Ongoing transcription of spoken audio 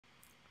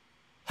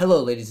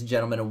Hello ladies and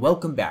gentlemen, and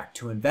welcome back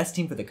to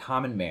Investing for the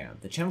Common Man,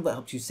 the channel that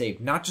helps you save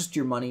not just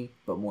your money,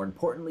 but more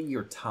importantly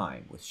your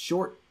time with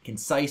short,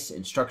 concise,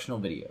 instructional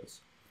videos.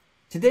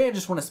 Today I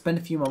just want to spend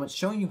a few moments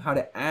showing you how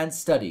to add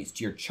studies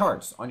to your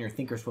charts on your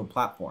ThinkorSwim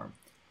platform.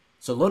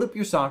 So load up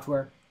your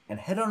software and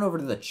head on over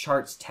to the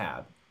Charts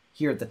tab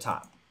here at the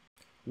top.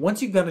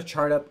 Once you've got a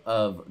chart up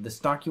of the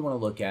stock you want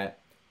to look at,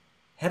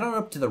 head on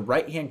up to the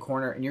right hand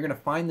corner and you're going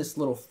to find this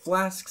little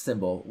flask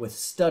symbol with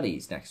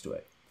studies next to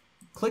it.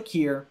 Click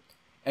here.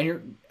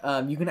 And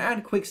you can add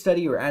a quick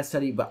study or add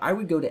study, but I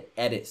would go to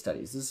edit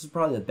studies. This is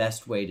probably the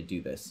best way to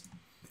do this.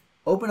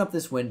 Open up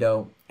this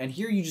window, and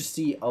here you just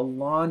see a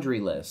laundry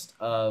list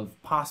of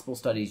possible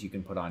studies you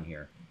can put on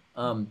here.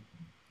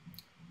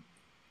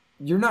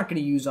 You're not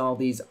going to use all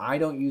these. I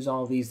don't use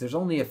all these. There's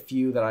only a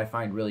few that I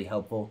find really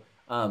helpful.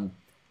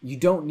 You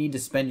don't need to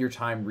spend your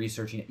time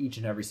researching each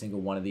and every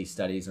single one of these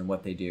studies and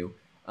what they do.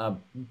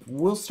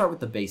 We'll start with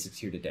the basics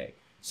here today.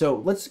 So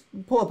let's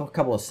pull up a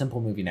couple of simple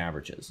moving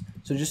averages.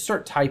 So just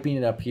start typing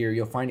it up here.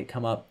 You'll find it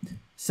come up,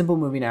 simple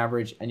moving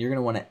average, and you're going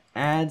to want to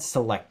add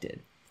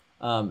selected.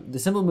 The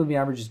simple moving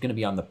average is going to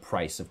be on the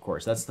price, of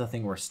course. That's the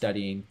thing we're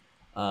studying.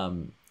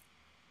 So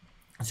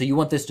you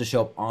want this to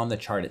show up on the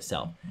chart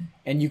itself.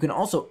 And you can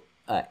also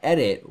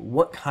edit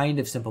what kind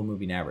of simple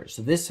moving average.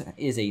 So this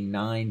is a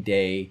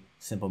 9-day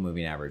simple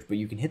moving average, but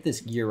you can hit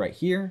this gear right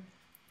here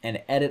and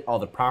edit all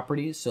the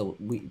properties. So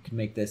we can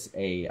make this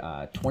a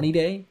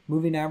 20-day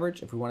moving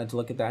average if we wanted to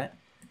look at that.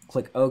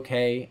 Click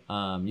OK.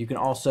 You can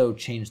also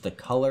change the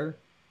color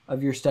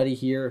of your study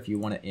here. If you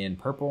want it in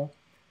purple,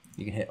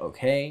 you can hit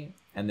OK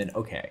and then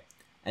OK.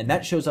 And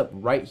that shows up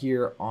right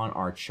here on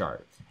our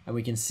chart. And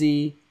we can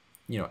see,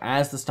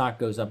 as the stock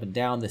goes up and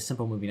down, the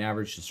simple moving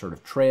average just sort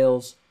of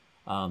trails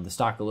the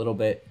stock a little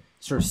bit,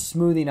 sort of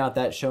smoothing out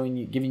that,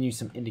 giving you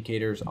some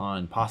indicators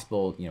on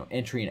possible,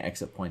 entry and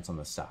exit points on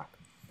the stock.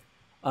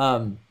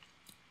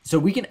 So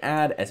we can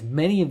add as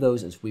many of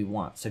those as we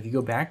want. So if you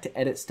go back to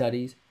edit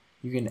studies,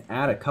 you can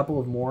add a couple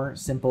of more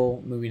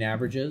simple moving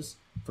averages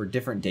for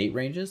different date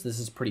ranges. This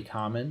is pretty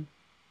common.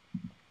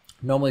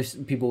 Normally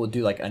people would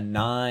do like a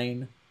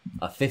 9,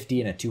 a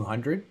 50, and a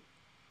 200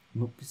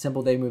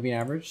 simple day moving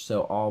average.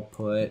 So I'll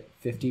put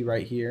 50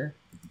 right here.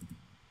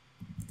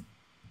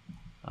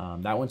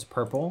 That one's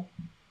purple.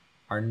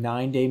 Our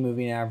 9-day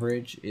moving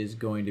average is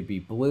going to be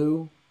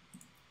blue.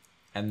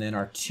 And then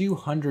our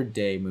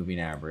 200-day moving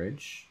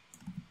average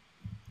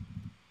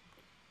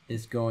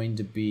is going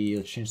to be,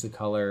 let's change the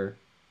color.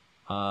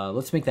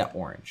 Let's make that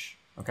orange,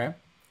 okay?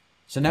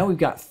 So now we've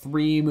got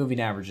 3 moving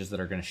averages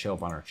that are going to show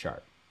up on our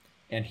chart.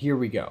 And here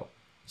we go.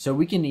 So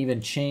we can even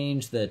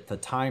change the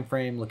time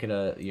frame, look at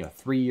a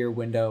 3-year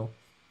window,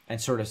 and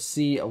sort of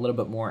see a little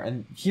bit more.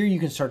 And here you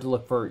can start to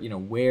look for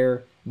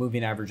where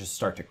moving averages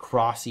start to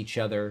cross each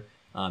other.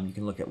 You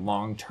can look at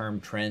long-term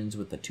trends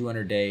with the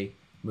 200-day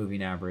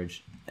moving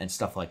average and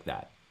stuff like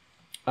that.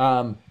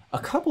 A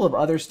couple of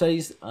other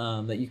studies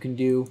that you can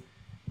do.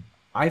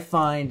 I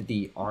find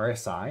the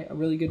RSI a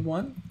really good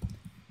one.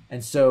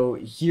 And so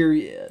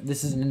here,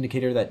 this is an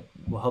indicator that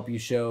will help you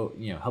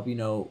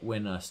know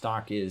when a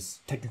stock is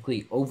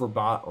technically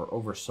overbought or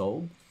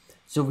oversold.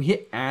 So if we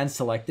hit add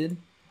selected,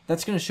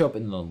 that's going to show up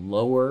in the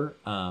lower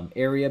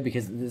area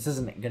because this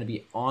isn't going to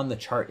be on the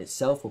chart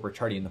itself where we're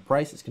charting the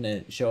price. It's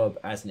going to show up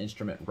as an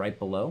instrument right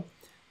below.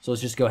 So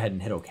let's just go ahead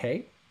and hit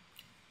OK.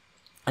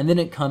 And then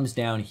it comes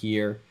down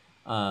here,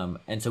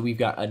 and so we've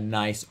got a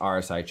nice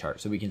RSI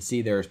chart. So we can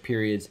see there's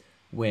periods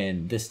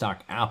when this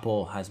stock,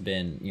 Apple, has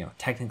been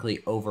technically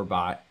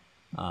overbought,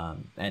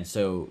 and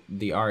so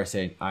the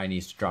RSI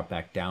needs to drop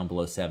back down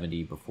below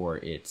 70 before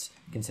it's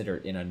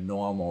considered in a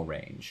normal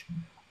range.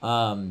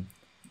 The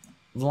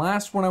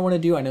last one I want to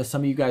do, I know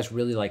some of you guys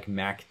really like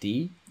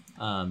MACD.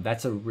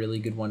 That's a really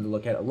good one to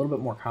look at, a little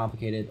bit more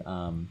complicated.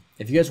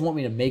 If you guys want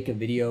me to make a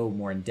video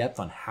more in depth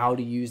on how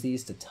to use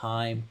these to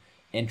time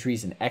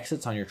entries and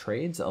exits on your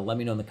trades, let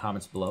me know in the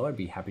comments below. I'd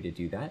be happy to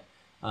do that.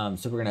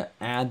 So we're going to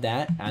add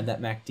that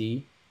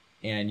MACD,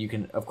 and you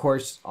can, of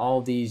course, all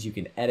of these you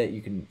can edit.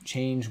 You can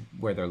change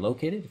where they're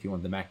located. If you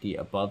want the MACD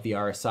above the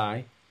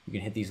RSI, you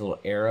can hit these little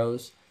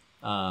arrows.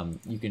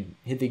 You can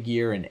hit the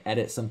gear and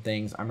edit some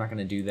things. I'm not going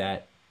to do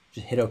that.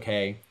 Just hit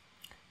OK.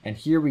 And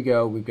here we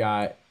go. We've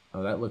got,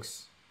 oh, that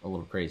looks a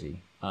little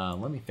crazy.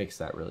 Let me fix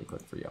that really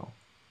quick for y'all.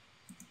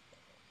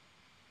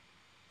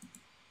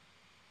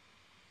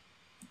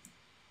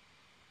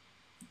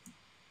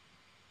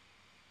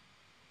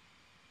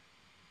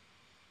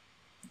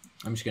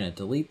 I'm just going to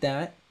delete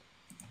that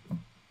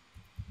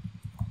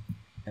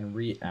and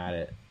re-add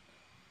it.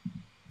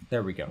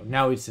 There we go.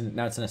 Now it's in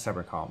a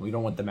separate column. We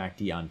don't want the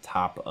MACD on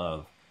top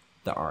of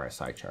the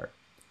RSI chart.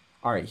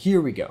 All right,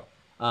 here we go.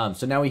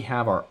 So now we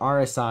have our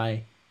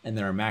RSI and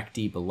then our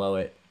MACD below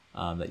it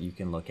that you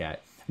can look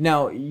at.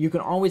 Now you can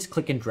always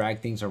click and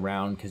drag things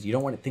around because you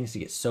don't want things to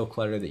get so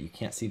cluttered that you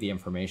can't see the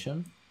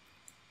information.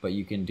 But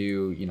you can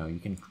do, you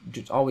can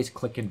just always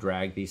click and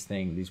drag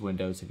these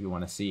windows if you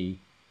want to see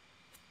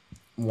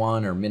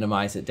one or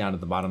minimize it down to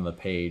the bottom of the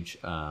page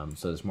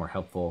so it's more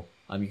helpful.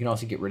 You can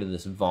also get rid of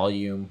this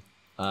volume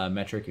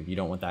metric if you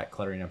don't want that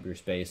cluttering up your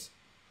space.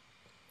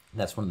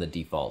 That's one of the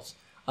defaults.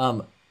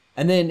 And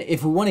then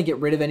if we want to get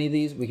rid of any of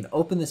these, we can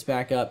open this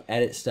back up,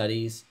 edit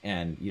studies,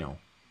 and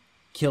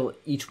kill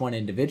each one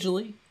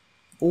individually.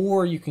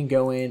 Or you can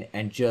go in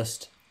and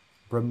just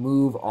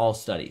remove all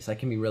studies. That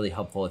can be really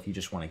helpful if you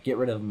just want to get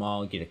rid of them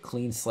all, get a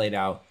clean slate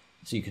out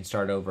so you can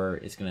start over.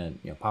 It's going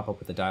to pop up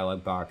with a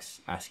dialog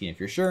box asking if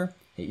you're sure.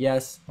 Hit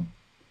yes.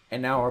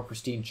 And now our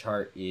pristine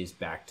chart is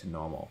back to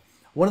normal.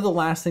 One of the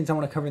last things I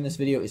want to cover in this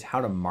video is how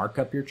to mark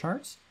up your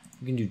charts.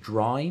 You can do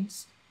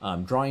drawings,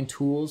 drawing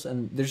tools,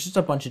 and there's just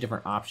a bunch of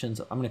different options.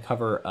 I'm going to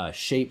cover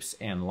shapes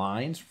and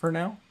lines for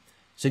now.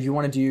 So if you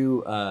want to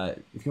do,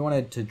 if you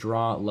wanted to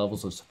draw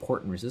levels of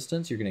support and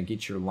resistance, you're going to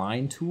get your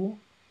line tool,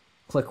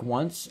 click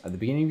once at the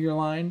beginning of your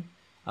line.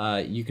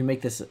 You can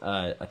make this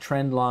a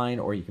trend line,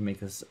 or you can make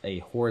this a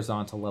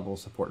horizontal level of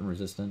support and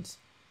resistance.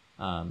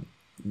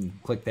 You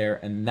click there,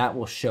 and that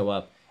will show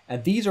up.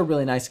 And these are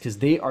really nice because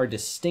they are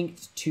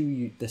distinct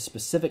to the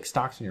specific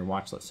stocks on your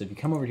watch list. So if you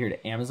come over here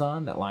to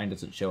Amazon, that line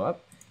doesn't show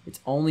up.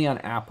 It's only on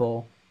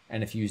Apple.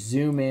 And if you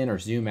zoom in or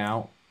zoom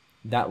out,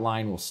 that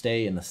line will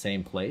stay in the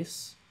same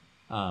place,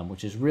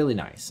 which is really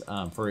nice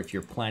for if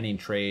you're planning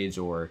trades,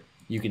 or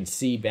you can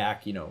see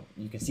back, you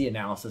can see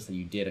analysis that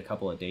you did a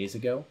couple of days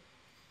ago.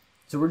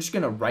 So we're just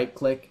going to right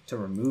click to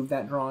remove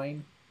that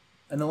drawing.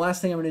 And the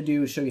last thing I'm going to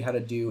do is show you how to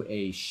do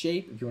a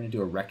shape if you want to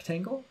do a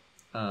rectangle.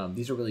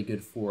 These are really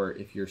good for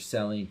if you're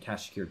selling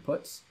cash secured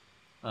puts.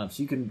 So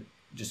you can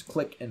just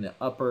click in the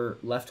upper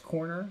left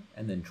corner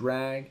and then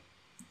drag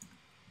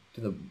to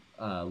the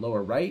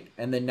lower right.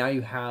 And then now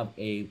you have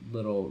a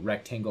little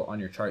rectangle on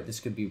your chart. This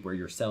could be where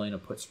you're selling a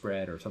put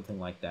spread or something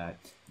like that.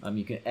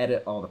 You can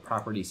edit all the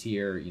properties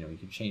here. You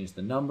can change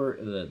the number,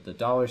 the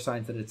dollar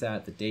signs that it's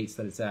at, the dates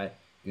that it's at.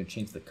 You can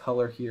change the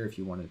color here if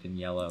you want it in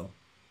yellow.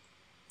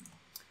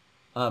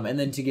 And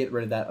then to get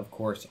rid of that, of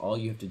course, all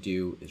you have to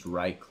do is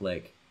right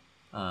click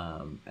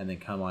and then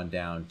come on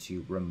down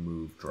to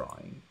remove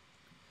drawing.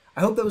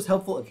 I hope that was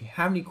helpful. If you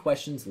have any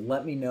questions,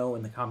 let me know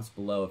in the comments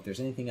below. If there's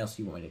anything else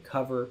you want me to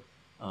cover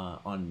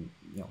on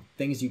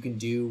things you can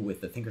do with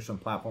the ThinkorSwim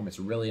platform, it's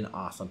really an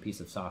awesome piece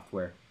of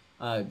software.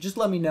 Just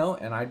let me know,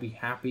 and I'd be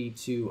happy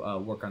to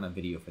work on a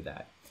video for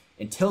that.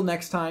 Until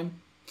next time,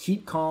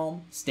 keep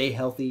calm, stay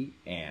healthy,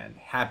 and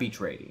happy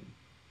trading.